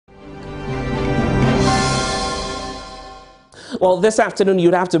Well, this afternoon,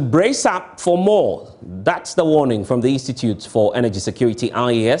 you'd have to brace up for more. That's the warning from the Institute for Energy Security,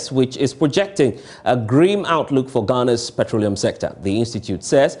 IES, which is projecting a grim outlook for Ghana's petroleum sector. The institute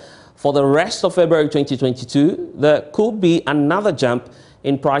says for the rest of February 2022, there could be another jump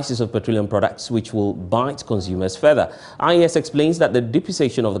in prices of petroleum products, which will bite consumers further. IES explains that the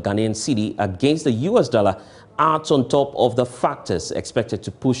depreciation of the Ghanaian cedi against the US dollar adds on top of the factors expected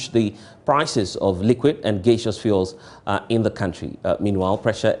to push the prices of liquid and gaseous fuels in the country. Meanwhile,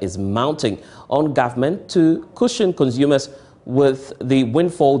 pressure is mounting on government to cushion consumers with the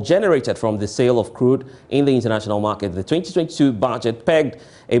windfall generated from the sale of crude in the international market. The 2022 budget pegged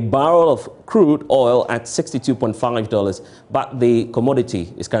a barrel of crude oil at $62.5, but the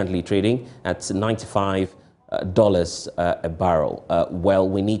commodity is currently trading at $95 a barrel. Well,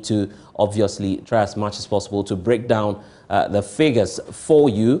 we need to obviously try as much as possible to break down the figures for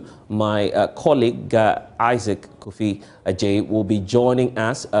you. My colleague Isaac Kofi Ajay will be joining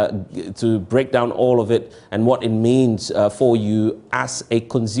us to break down all of it and what it means for you as a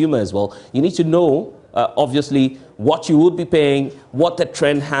consumer as well. You need to know obviously what you would be paying, what the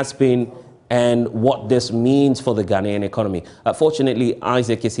trend has been, and what this means for the Ghanaian economy. Fortunately,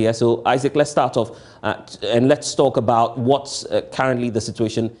 Isaac is here. So, Isaac, let's start off and let's talk about what's currently the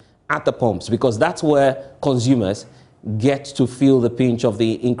situation at the pumps, because that's where consumers get to feel the pinch of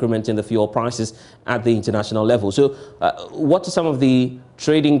the increment in the fuel prices at the international level. So, what are some of the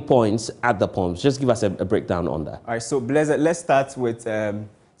trading points at the pumps? Just give us a breakdown on that. All right, so, Blazer, let's start with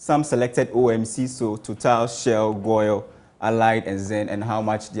some selected OMC, so Total, Shell, Goil, Allied and Zen, and how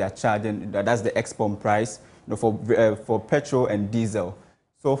much they are charging. That's the ex-pump price, for petrol and diesel.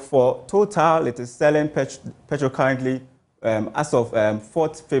 So for Total, it is selling petrol currently as of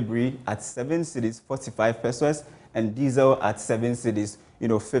 4th February at 7 cedis 45 pesos, and diesel at 7 cedis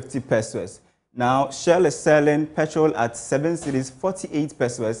 50 pesos. Now Shell is selling petrol at 7 cedis 48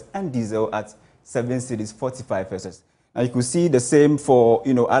 pesos and diesel at 7 cedis 45 pesos. Now you could see the same for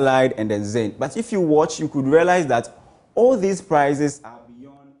Allied and then Zen. But if you watch, you could realize that all these prices are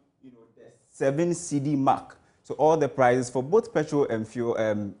beyond the 7 cedi mark. So all the prices for both petrol and fuel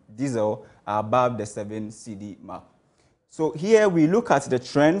diesel are above the 7 cedi mark. So here we look at the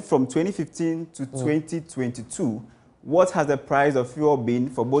trend from 2015 to 2022. What has the price of fuel been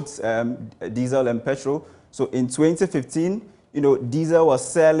for both diesel and petrol? So in 2015, diesel was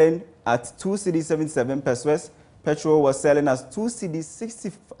selling at 2 cedis 77 pesos. Petrol was selling at 2 cedis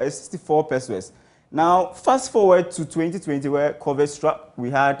 64 pesos. Now, fast forward to 2020, where COVID struck, we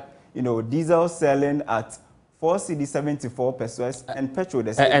had, diesel selling at 4 cedis 74 pesos and petrol.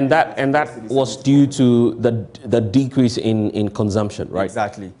 And that was due to the decrease in consumption, right?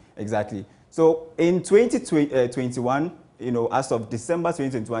 Exactly. So in 2021, as of December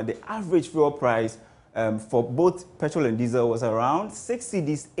 2021, the average fuel price for both petrol and diesel was around 6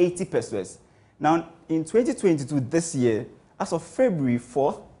 cedis 80 pesos. Now, in 2022, this year, as of February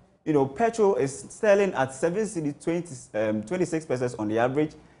 4th, petrol is selling at 7 cedis 26 pesos on the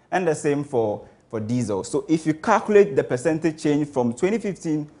average, and the same for diesel. So if you calculate the percentage change from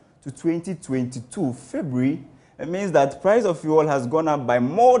 2015 to 2022 February, it means that price of fuel has gone up by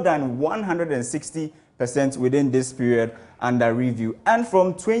more than 160% within this period under review. And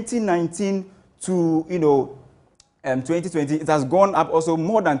from 2019 to 2020, it has gone up also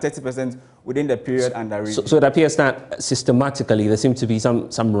more than 30% within the period under review. So it appears that systematically there seems to be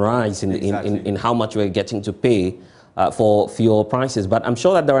some rise in how much we're getting to pay for fuel prices. But I'm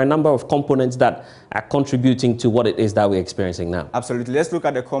sure that there are a number of components that are contributing to what it is that we're experiencing now. Absolutely. Let's look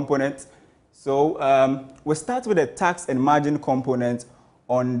at the components. So we'll start with the tax and margin component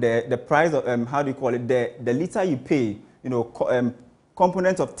on the price of, the liter you pay,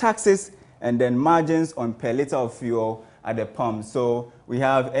 component of taxes and then margins on per liter of fuel at the pump. So we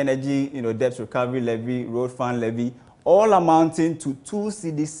have energy, debt recovery levy, road fund levy, all amounting to 2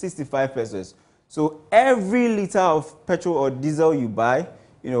 cedis 65 pesos. So every liter of petrol or diesel you buy,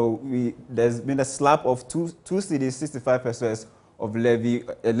 there's been a slap of 2 cedis 65 pesos of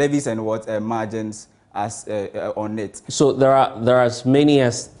levies and margins as on it. So there are as many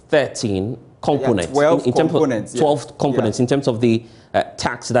as 13 components. Yeah, 12 components. 12 components in terms of the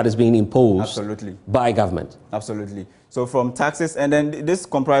tax that is being imposed by government. Absolutely. So from taxes, and then this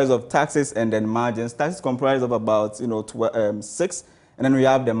comprises of taxes and then margins. Taxes comprise of about 6, and then we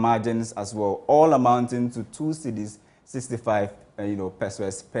have the margins as well, all amounting to 2 cedis 65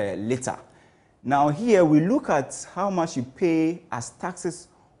 pesos per liter. Now here we look at how much you pay as taxes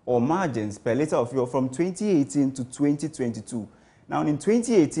or margins per liter of fuel from 2018 to 2022. Now in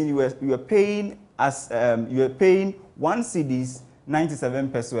 2018 you were paying 1 cedis 97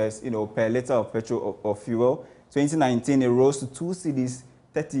 pesos per liter of petrol or fuel. 2019, it rose to 2 cedis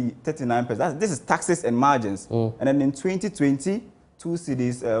 39 pesos. This is taxes and margins. And then in 2020, 2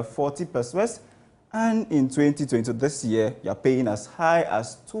 cedis 40 pesos. And in 2020, this year, you're paying as high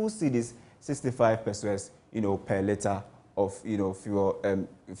as 2 cedis 65 pesos, per liter of,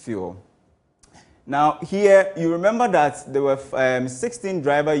 fuel. Now, here, you remember that there were 16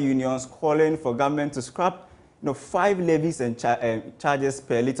 driver unions calling for government to scrap 5 levies and charges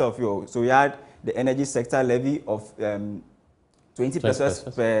per liter of fuel. So we had the energy sector levy of 20 pesos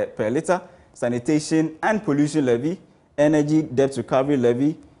per liter, sanitation and pollution levy, energy debt recovery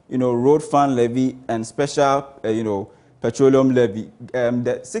levy, road fund levy, and special, petroleum levy.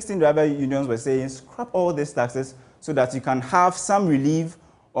 The 16 driver unions were saying scrap all these taxes so that you can have some relief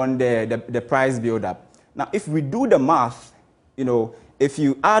on the price build-up. Now, if we do the math, if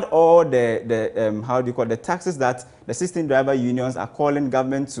you add all the taxes that the 16 driver unions are calling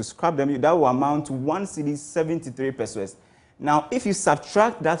government to scrap them, that will amount to 1 cedi 73 pesos. Now, if you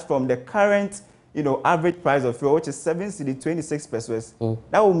subtract that from the current, average price of fuel, which is 7 cedi 26 pesos,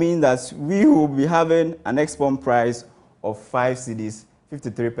 that will mean that we will be having an ex-pump price of 5 cedis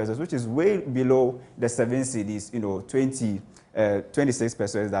 53 pesos, which is way below the 7 cedis, 26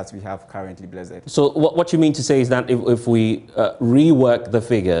 pesos that we have currently, Blessed. So what you mean to say is that if we rework the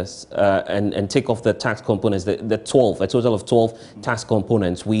figures and take off the tax components, a total of 12 tax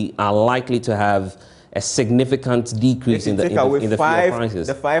components, we are likely to have a significant decrease in the fuel prices.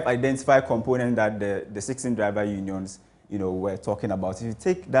 The 5 identified components that the 16 driver unions, were talking about. If you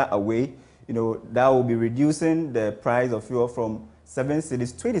take that away, that will be reducing the price of fuel from 7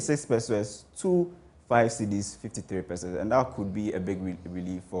 cedis 26 pesos to 5 cedis 53 pesos, and that could be a big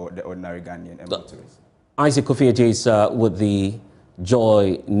relief for the ordinary Ghanaian motorists. Isaac Kofiaje is with the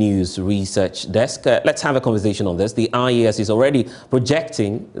Joy News Research Desk. Let's have a conversation on this. The IES is already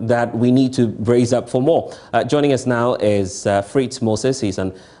projecting that we need to brace up for more. Joining us now is Fritz Moses. He's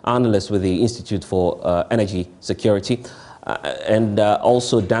an analyst with the Institute for Energy Security. And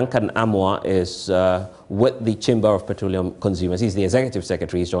also Duncan Amwa is with the Chamber of Petroleum Consumers. He's the Executive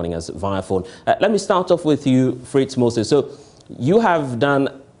Secretary. He's joining us via phone. Let me start off with you, Fritz Moses. So you have done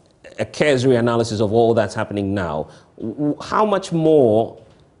a cursory analysis of all that's happening now. How much more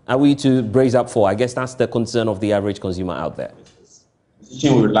are we to brace up for? I guess that's the concern of the average consumer out there.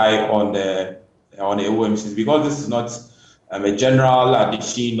 Decision will rely on the OMCs, because this is not a general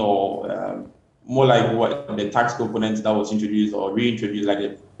addition or more like what the tax component that was introduced or reintroduced, like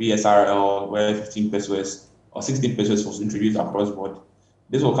the PSRL, where 15 pesos or 16 pesos was introduced across board.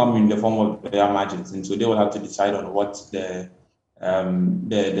 This will come in the form of their margins, and so they will have to decide on what the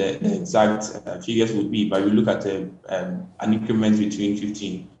exact figures would be. But we look at an increment between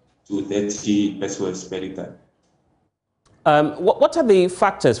 15 to 30 pesos per liter. What are the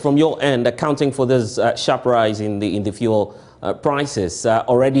factors from your end accounting for this sharp rise in the fuel prices?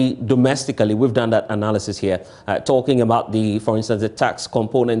 Already domestically, we've done that analysis here, talking about for instance, the tax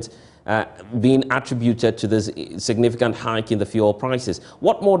component being attributed to this significant hike in the fuel prices.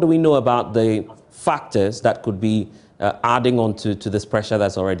 What more do we know about the factors that could be adding on to this pressure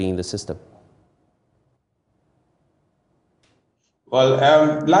that's already in the system? Well,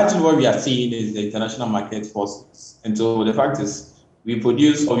 largely what we are seeing is the international market forces. And so the fact is, we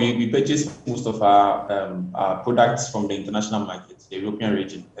produce or we purchase most of our products from the international market, the European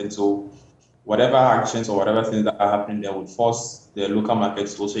region. And so whatever actions or whatever things that are happening there would force the local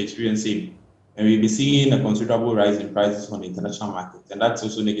markets to also experience same. And we'll be seeing a considerable rise in prices on the international market. And that's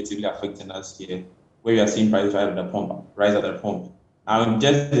also negatively affecting us here, where we are seeing prices rise at the pump. Now, in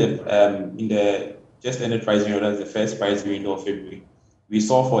the just ended pricing window, that's the first price window of February, we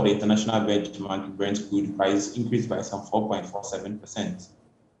saw for the international benchmark Brent crude price increase by some 4.47%.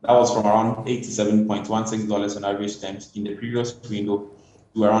 That was from around $87.16 on average terms in the previous window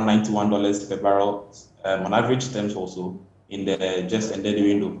to around $91 per barrel on average terms also in the just ended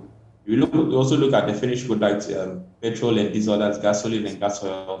window. We also look at the finished products, petrol and diesel, that's gasoline and gas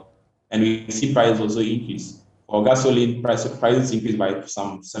oil, and we see prices also increase. For gasoline, prices increased by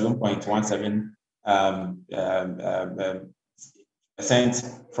some 7.17%,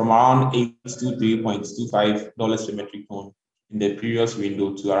 from around $8 to $3.25 per metric ton in the previous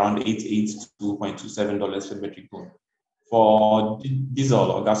window to around $8.27 per metric ton. For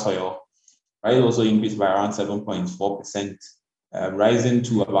diesel or gas oil, price also increased by around 7.4%, rising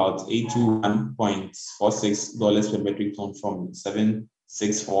to about $81.46 per metric ton from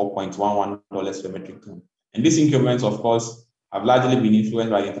 $764.11 per metric ton. And these increments, of course, have largely been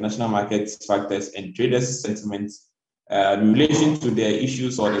influenced by international market factors and traders' sentiments in relation to the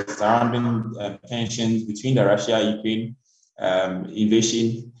issues or the surrounding tensions between the Russia-Ukraine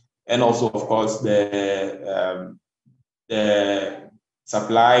invasion and also, of course, the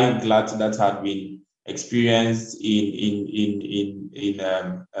supply glut that had been experienced I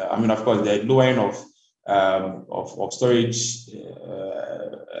mean, of course, the lowering of storage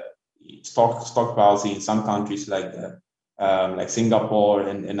stockpiles in some countries like Singapore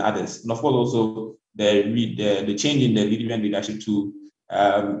and others, and of course also the change in the Libyan leadership to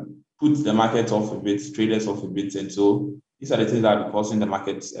put the market off a bit, traders off a bit, and so these are the things that are causing the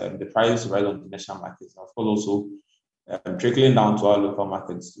markets, the price to rise on the international markets, and of course also trickling down to our local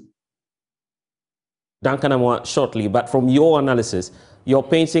markets too. Duncan Amwa shortly, but from your analysis, you're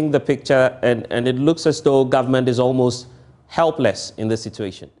painting the picture and it looks as though government is almost helpless in this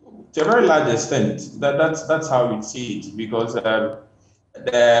situation. To a very large extent, that's how we see it, because the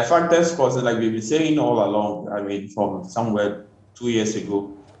factors causing, like we've been saying all along, I mean, from somewhere 2 years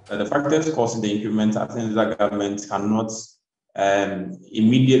ago, the factors causing the increment, I think the government cannot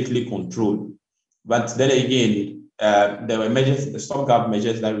immediately control. But then again, there were measures, the stopgap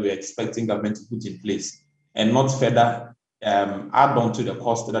measures that we were expecting government to put in place, and not further add on to the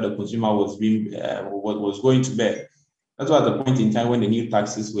cost that the consumer was going to bear. That was the point in time when the new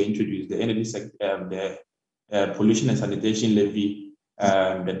taxes were introduced: the energy sector, the pollution and sanitation levy,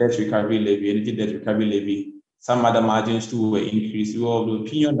 the debt recovery levy, energy debt recovery levy. Some other margins too were increased. We were of the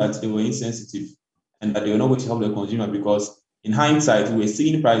opinion that they were insensitive and that they were not going to help the consumer, because in hindsight, we were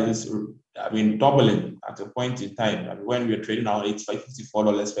seeing prices, I mean, doubling at a point in time. I mean, when we were trading around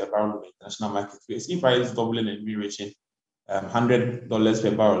 $54 per barrel in the international market, we were seeing prices doubling and reaching $100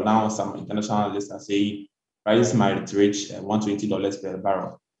 per barrel. Now, some international analysts are saying prices might reach $120 per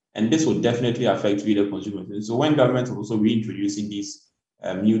barrel. And this would definitely affect the consumers. So when government was also reintroducing these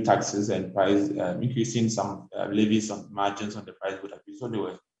new taxes and price, increasing some levies on margins on the price would have been,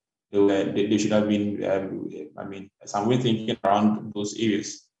 so they should have been, I mean, some way thinking around those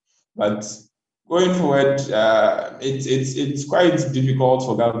areas. But going forward, it's quite difficult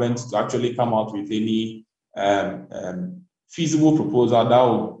for government to actually come out with any feasible proposal that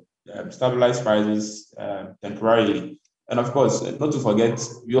will stabilize prices temporarily. And of course, not to forget,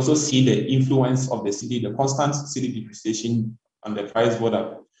 we also see the influence of the cedi, the constant cedi depreciation on the price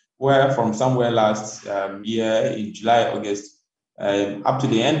border, where from somewhere last year in July, August, up to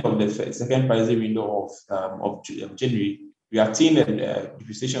the end of the second pricing window of January, we are seeing a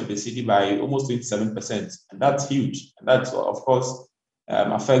depreciation of the cedi by almost 27%, and that's huge. And that, of course,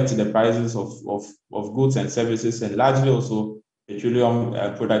 affects the prices of goods and services, and largely also petroleum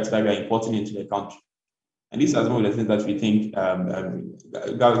products that we are importing into the country. And these are some of the things that we think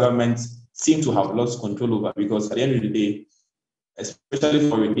governments seem to have lost control over, because at the end of the day, especially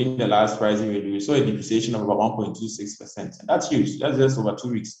for within the last pricing window, we saw a depreciation of about 1.26%. And that's huge. That's just over 2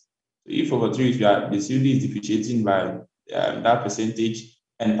 weeks. So if over 3 weeks the cedi is depreciating by that percentage,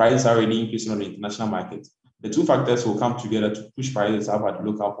 and prices are already increasing on the international market, the two factors will come together to push prices up at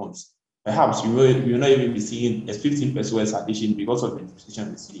local points. Perhaps we will not even be seeing a 15 pesos addition because of the depreciation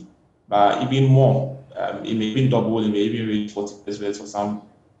of the cedi, but even more. It may even double, it may even reach 40 pesos for some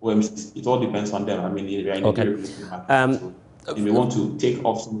OMCs. It all depends on them. I mean, they are in the regulatory market, so they may want to take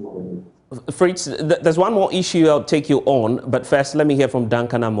off some of them. Fritz, there's one more issue I'll take you on, but first let me hear from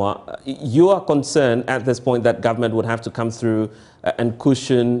Duncan Amwa. You are concerned at this point that government would have to come through and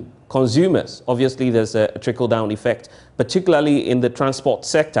cushion consumers. Obviously, there's a trickle-down effect, particularly in the transport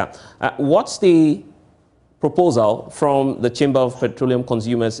sector. What's the proposal from the Chamber of Petroleum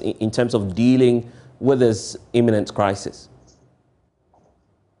Consumers in terms of dealing with this imminent crisis?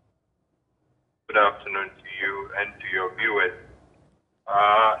 Good afternoon to you and to your viewers.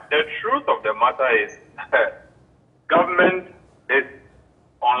 The truth of the matter is government is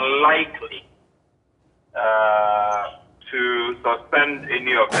unlikely to suspend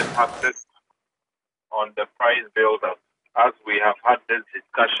any of the taxes on the price build-up, as we have had this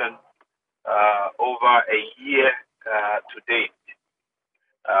discussion over a year to date.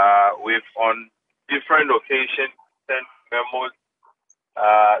 We've on different occasions sent memos,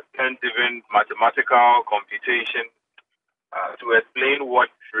 sent even mathematical computation to explain what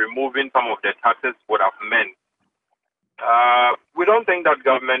removing some of the taxes would have meant. We don't think that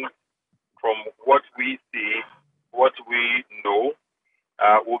government, from what we see, what we know,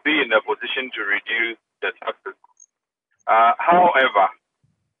 will be in a position to reduce the taxes. However,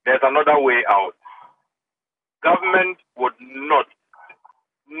 there's another way out. Government would not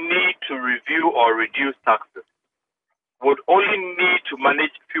need to review or reduce taxes, would only need to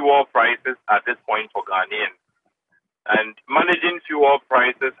manage fuel prices at this point for Ghanaians. And managing fuel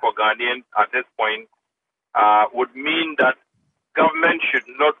prices for Ghanaians at this point would mean that government should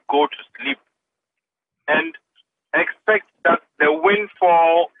not go to sleep and expect that the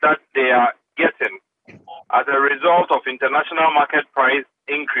windfall that they are getting as a result of international market price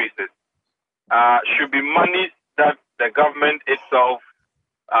increases should be money that the government itself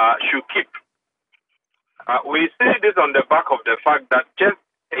should keep. We say this on the back of the fact that just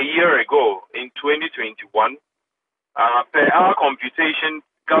a year ago, in 2021, per our computation,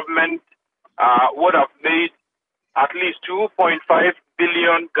 government would have made at least 2.5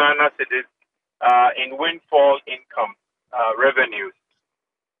 billion Ghana cedis in windfall income revenues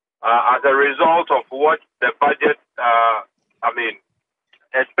as a result of what the budget,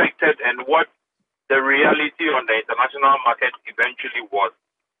 expected and what the reality on the international market eventually was.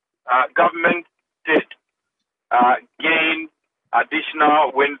 Government did gain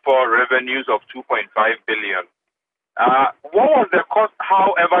additional windfall revenues of 2.5 billion. What was the cost,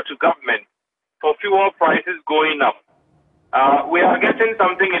 however, to government for fuel prices going up? We are getting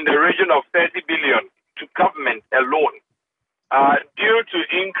something in the region of 30 billion to government alone due to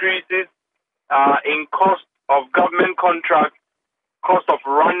increases in cost of government contracts, cost of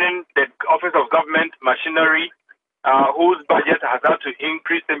running the Office of Government machinery, whose budget has had to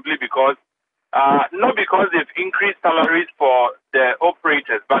increase simply because, not because they've increased salaries for the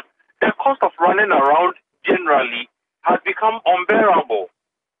operators, but the cost of running around generally has become unbearable.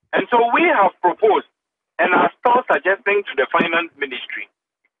 And so we have proposed and are still suggesting to the Finance Ministry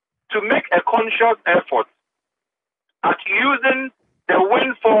to make a conscious effort at using the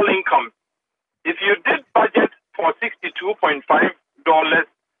windfall income. If you did budget for $62.5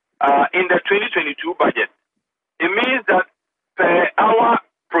 in the 2022 budget, it means that per hour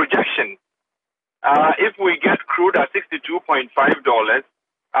projection, if we get crude at $62.5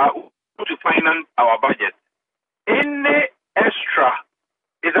 to finance our budget, any extra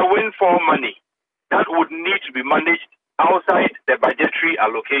is a windfall money that would need to be managed outside the budgetary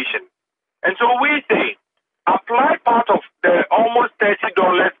allocation. And so we say, apply part of the almost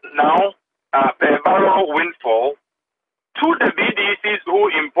 $30 now per barrel windfall to the BDCs who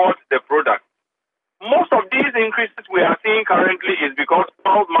import the product. Most of these increases we are seeing currently is because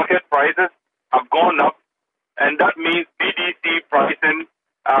world market prices have gone up, and that means BDC pricing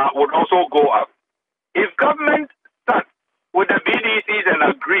would also go up. If government sat with the BDCs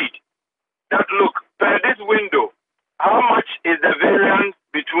and agreed that, look, per this window, how much is the variance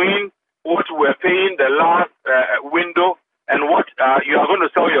between what we're paying the last window and what you are going to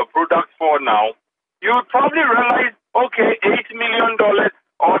sell your product for now, you would probably realize, okay, $8 million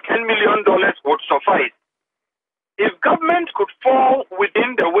or $10 million would suffice. If government could fall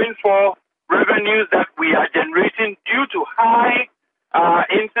within the windfall revenues that we are generating due to high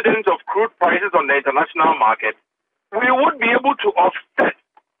incidence of crude prices on the international market, we would be able to offset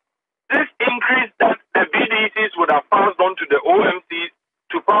this increase that the BDCs would have passed on to the OMCs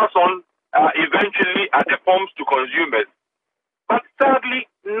to pass on eventually at the pumps to consumers. But sadly,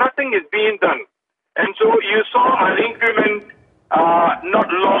 nothing is being done. And so you saw an increment not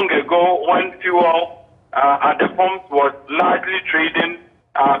long ago when fuel at the pumps was largely trading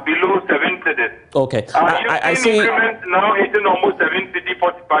below 7 cedis. Okay. I see increments now hitting almost 7 cedi,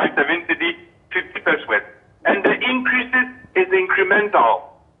 45, 7 cedi, 50 pesos. And the increases is incremental.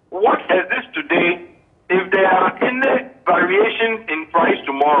 What exists today, if there are any variations in price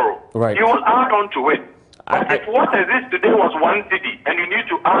tomorrow, right, you will add on to it. But if what exists today was 1 cedi and you need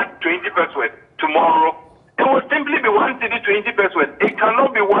to add 20 pesos tomorrow, it will simply be 1 cedi, 20 pesos. It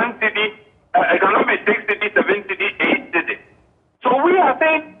cannot be 1 cedi, it cannot be 6 cedi, 7 cedi, 8 cedi. So we are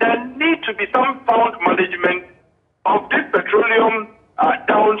saying there needs to be some sound management of this petroleum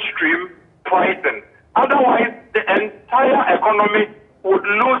downstream pricing. Otherwise, the entire economy would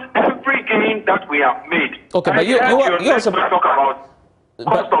lose every gain that we have made. Okay, but you also talk about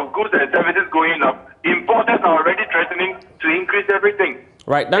cost of goods and services going up. Importers are already threatening to increase everything.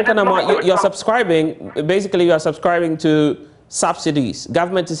 Right, Duncan Amar, you're subscribing, basically you are subscribing to subsidies.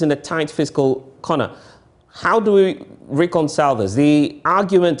 Government is in a tight fiscal corner. How do we reconcile this? The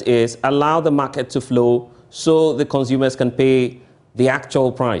argument is allow the market to flow so the consumers can pay the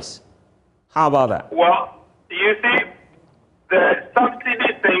actual price. How about that? Well, you see, the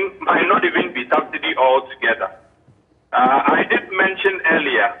subsidy thing might not even be subsidy altogether. I did mention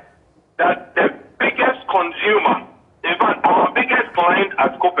earlier that the biggest consumer, in fact, our biggest client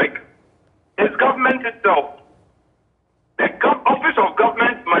at COPEC, is government itself. The Office of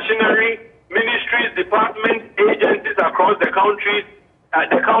Government machinery, ministries, departments, agencies across the country,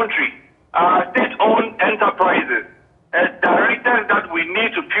 state-owned enterprises, directors that we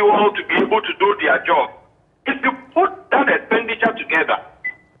need to fuel to be able to do their job. If you put that expenditure together,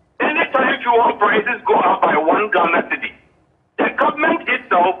 anytime fuel prices go up by 1 Ghana cedi, the government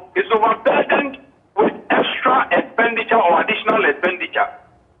itself is overburdened with extra expenditure or additional expenditure.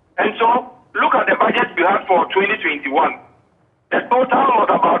 And so, look at the budget we had for 2021. The total was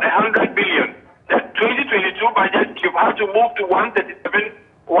about 100 billion. The 2022 budget, you've had to move to 137,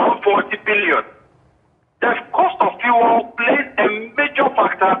 140 billion. The cost of fuel plays a major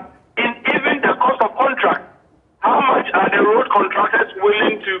factor in even the cost of contract. How much are the road contractors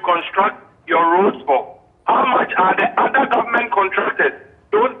willing to construct your roads for? How much are the other government contractors,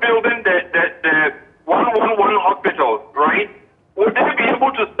 those building the 111 hospitals, right? Would they be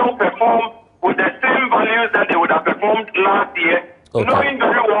able to still perform with the same values that they would have performed last year? Okay. Knowing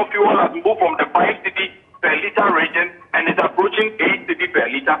very well fuel has moved from the 5 cedi per litre region and is approaching 8 cedi per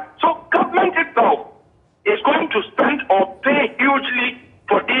litre. So government itself is going to spend or pay hugely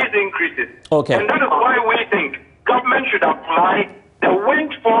for these increases. Okay. And that is why we think government should apply the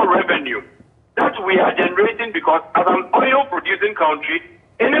windfall revenue that we are generating, because as an oil producing country,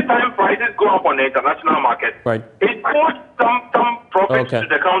 anytime prices go up on the international market, right, it puts some profits to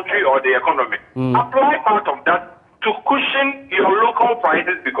the country or the economy. Apply part of that to cushion your local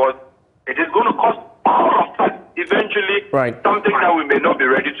prices, because it is going to cost all of us eventually something that we may not be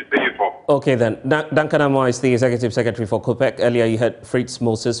ready to pay for. Okay then. Duncan Amoah is the Executive Secretary for COPEC. Earlier you heard Fritz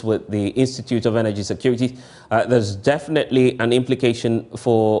Moses with the Institute of Energy Security. There's definitely an implication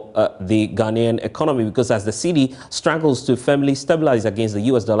for the Ghanaian economy, because as the cedi struggles to firmly stabilize against the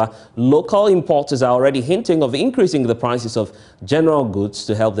US dollar, local importers are already hinting of increasing the prices of general goods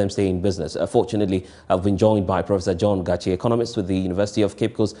to help them stay in business. Fortunately, I've been joined by Professor John Gachi, economist with the University of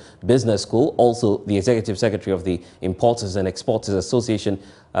Cape Coast Business School, also the Executive Secretary of the Importers and Exporters Association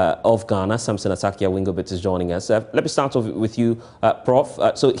of Ghana. Samson Asakia Wingobit is joining us. Let me start off with you, Prof.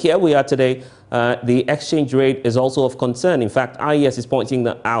 So here we are today. The exchange rate is also of concern. In fact, IES is pointing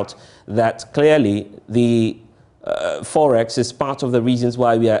out that clearly the Forex is part of the reasons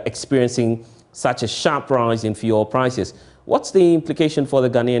why we are experiencing such a sharp rise in fuel prices. What's the implication for the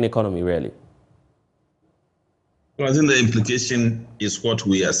Ghanaian economy, really? Well, I think the implication is what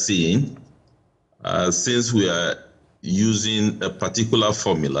we are seeing. Since we are using a particular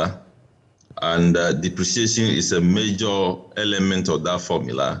formula, and depreciation is a major element of that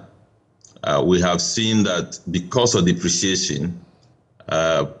formula, we have seen that because of depreciation,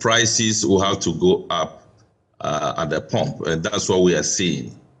 prices will have to go up at the pump, and that's what we are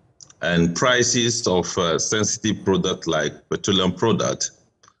seeing. And prices of sensitive products like petroleum products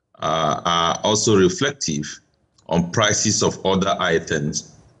are also reflective on prices of other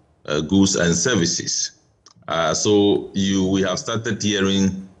items, goods and services. So we have started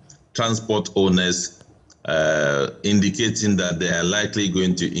hearing transport owners indicating that they are likely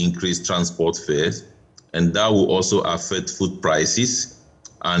going to increase transport fares, and that will also affect food prices.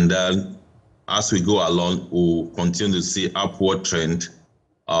 And as we go along, we'll continue to see upward trend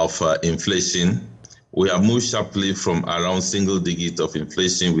of inflation. We have moved sharply from around single digit of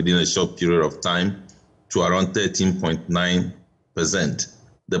inflation within a short period of time to around 13.9%.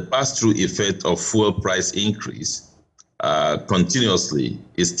 The pass-through effect of fuel price increase continuously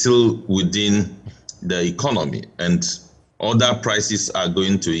is still within the economy, and other prices are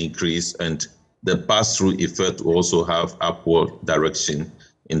going to increase, and the pass-through effect will also have upward direction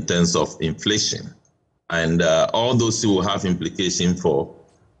in terms of inflation. And all those will have implication for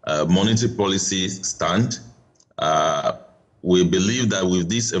monetary policy stand. We believe that with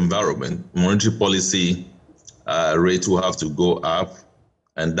this environment, monetary policy rate will have to go up,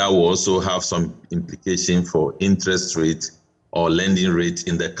 and that will also have some implication for interest rate or lending rate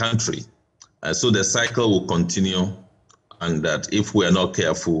in the country. And so the cycle will continue, and that if we are not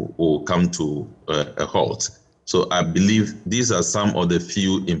careful, will come to a halt. So I believe these are some of the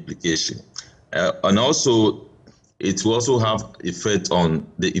few implications. And also, it will also have effect on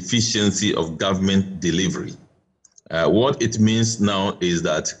the efficiency of government delivery. What it means now is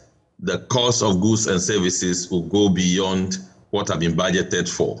that the cost of goods and services will go beyond what have been budgeted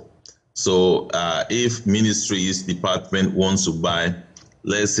for. So if ministries, department wants to buy,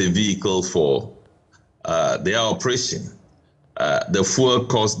 let's say, vehicle for their operation, the fuel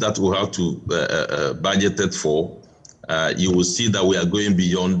cost that we have to budgeted for, you will see that we are going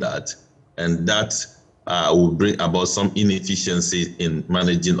beyond that, and that will bring about some inefficiency in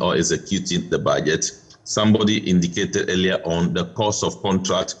managing or executing the budget. Somebody indicated earlier on the cost of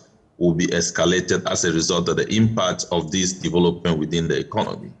contract will be escalated as a result of the impact of this development within the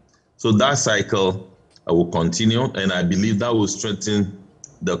economy. So that cycle will continue, and I believe that will strengthen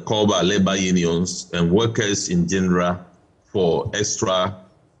the call by labor unions and workers in general for extra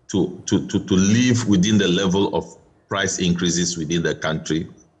to live within the level of price increases within the country,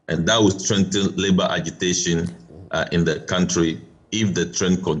 and that will strengthen labor agitation in the country if the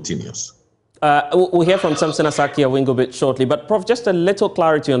trend continues. We'll hear from Samson Asaki Wingobit shortly, but Prof, just a little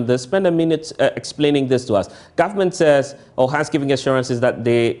clarity on this. Spend a minute explaining this to us. Government says, or has given assurances that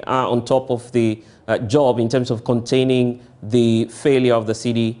they are on top of the job in terms of containing the failure of the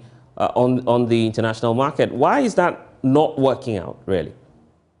cedi on the international market. Why is that not working out, really?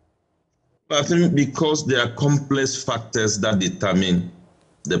 I think because there are complex factors that determine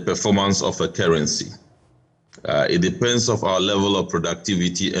the performance of a currency. It depends on our level of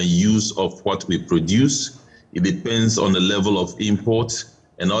productivity and use of what we produce. It depends on the level of import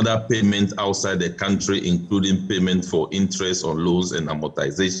and other payments outside the country, including payment for interest on loans and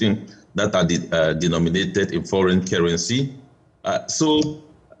amortization that are denominated in foreign currency. So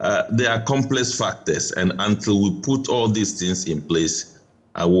there are complex factors, and until we put all these things in place,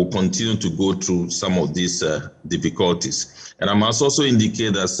 I will continue to go through some of these difficulties. And I must also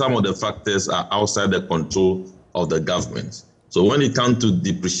indicate that some of the factors are outside the control of the government. So when it comes to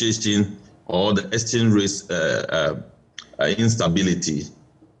depreciation or the exchange rate instability,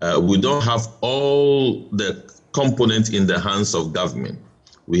 we don't have all the components in the hands of government.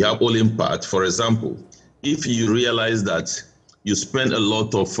 We have all in part. For example, if you realize that you spend a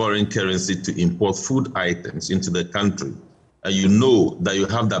lot of foreign currency to import food items into the country, and you know that you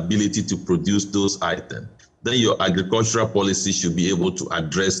have the ability to produce those items, then your agricultural policy should be able to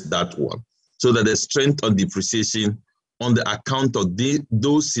address that one, so that the strength of depreciation on the account of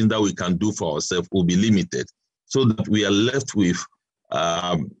those things that we can do for ourselves will be limited, so that we are left with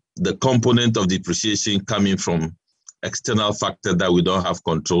the component of depreciation coming from external factors that we don't have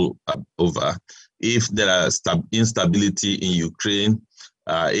control over. If there are instability in Ukraine,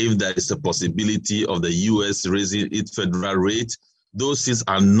 if there is a possibility of the US raising its federal rate, those things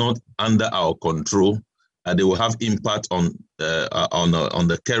are not under our control. They will have impact on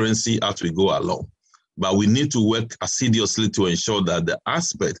the currency as we go along. But we need to work assiduously to ensure that the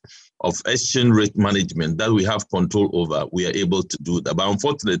aspect of exchange rate management that we have control over, we are able to do that. But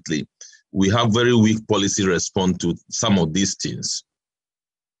unfortunately, we have very weak policy response to some of these things.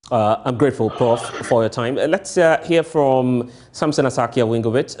 I'm grateful, Prof, for your time. Let's hear from Samson Asaki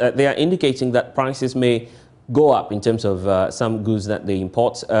Wingobit. They are indicating that prices may go up in terms of some goods that they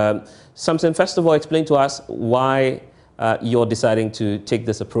import. Samson, first of all, explain to us why you're deciding to take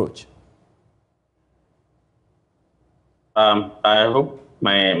this approach. I hope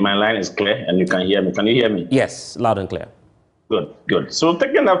my line is clear and you can hear me. Can you hear me? Yes, loud and clear. Good, good. So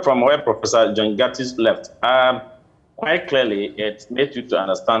taking up from where Professor John Gattis left, quite clearly, it made you to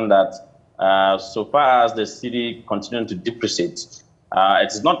understand that so far as the cedi continuing to depreciate,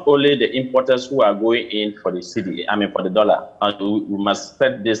 it is not only the importers who are going in for the cedi, I mean for the dollar. We must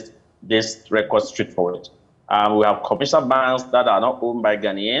set this record straightforward. We have commercial banks that are not owned by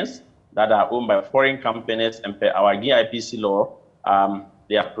Ghanaians, that are owned by foreign companies, and per our GIPC law,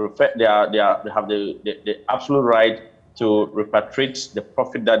 they have the absolute right to repatriate the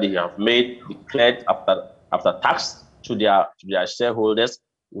profit that they have made, declared after tax to their shareholders.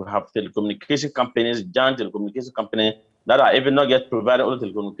 We have telecommunication companies, giant telecommunication companies that are even not yet providing only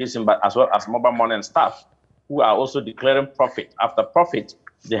telecommunication, but as well as mobile money and staff, who are also declaring profit. After profit,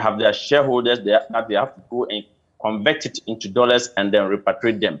 they have their shareholders that they have to go and convert it into dollars and then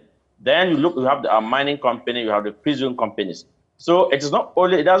repatriate them. Then you have our mining company, you have the prison companies. So it is not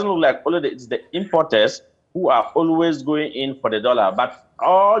only, it doesn't look like only it's the importers who are always going in for the dollar, but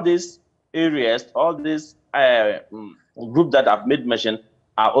all these areas, all these groups that I've made mention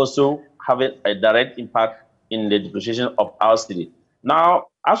are also having a direct impact in the depreciation of our cedi. Now,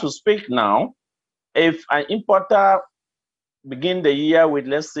 as we speak now, if an importer begin the year with,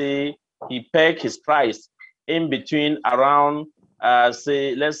 let's say, he peg his price in between around, let's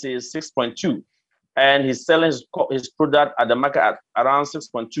say 6.2, and he's selling his product at the market at around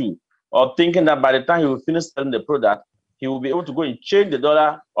 6.2, or thinking that by the time he will finish selling the product, he will be able to go and change the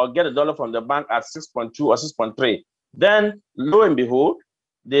dollar or get a dollar from the bank at 6.2 or 6.3. Then, lo and behold,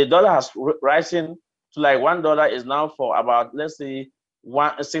 the dollar has risen to like $1 is now for about, let's say,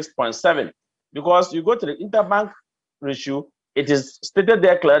 6.7. Because you go to the interbank ratio, it is stated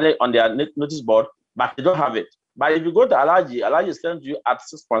there clearly on their notice board, but they don't have it. But if you go to Alaji is selling to you at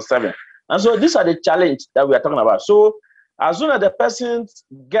 6.7. And so these are the challenge that we are talking about. So as soon as the persons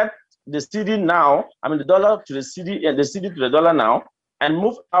get the cedi now, I mean the dollar to the cedi and the cedi to the dollar now, and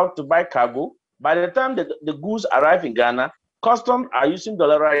move out to buy cargo, by the time the goods arrive in Ghana, customs are using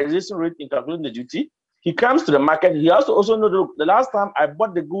dollarization rate in calculating the duty. He comes to the market. He also knows the last time I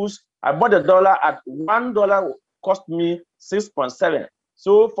bought the goods, I bought the dollar at $1 cost me 6.7.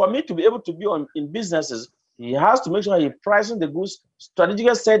 So for me to be able to be in businesses, he has to make sure he pricing the goods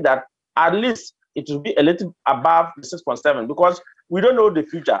strategically, said that at least it will be a little above the 6.7, because we don't know the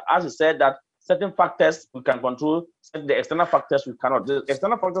future. As he said that certain factors we can control, the external factors we cannot. The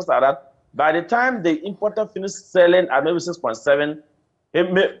external factors are that by the time the importer finishes selling at maybe 6.7,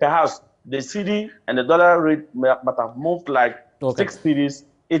 perhaps the cedi and the dollar rate might have moved like 6 cedis,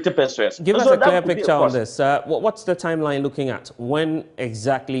 80 pesos. Give us a clear picture on this. What's the timeline looking at? When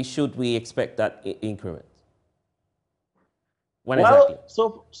exactly should we expect that increment? When exactly?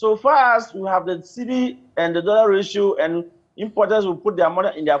 So far as we have the cedi and the dollar ratio, and importers will put their money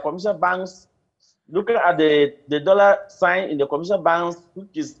in their commercial banks, looking at the dollar sign in the commercial banks,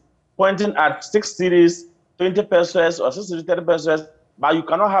 which is pointing at 6 cedis, 20 pesos or 6 cedis, 30 pesos, but you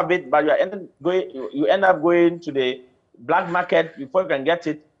cannot have it, but you end up going to the black market before you can get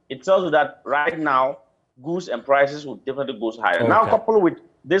it. It tells you that right now, goods and prices will definitely go higher. Okay. Now, coupled with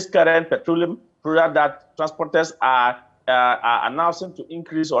this current petroleum product that transporters are announcing to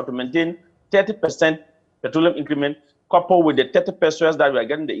increase or to maintain 30% petroleum increment, coupled with the 30 pesos that we are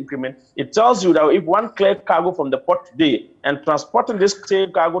getting the increment, it tells you that if one clear cargo from the port today and transporting this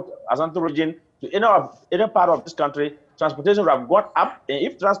same cargo to Ashanti region to any part of this country, transportation would have gone up. And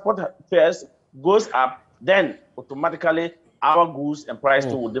if transport fares goes up, then automatically our goods and price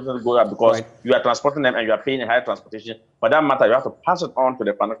too will definitely go up, because you are transporting them and you are paying a higher transportation. For that matter, you have to pass it on to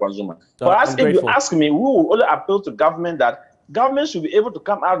the final consumer. For us, if you ask me, we will only appeal to government that government should be able to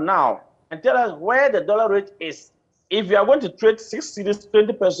come out now and tell us where the dollar rate is. If you are going to trade 6 cedis,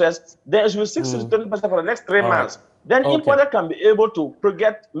 20 pesos, then it should be 6 cedis, 20 pesos for the next 3 months. Then importer can be able to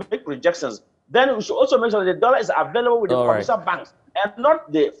make projections. Then we should also make sure that the dollar is available with the commercial banks and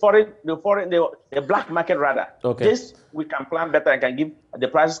not the black market rather. This we can plan better and can give, the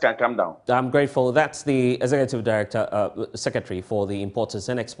prices can come down. I'm grateful. That's the Executive Director, Secretary for the Importers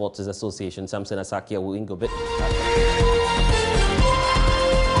and Exporters Association, Samson Asakia Uingobit.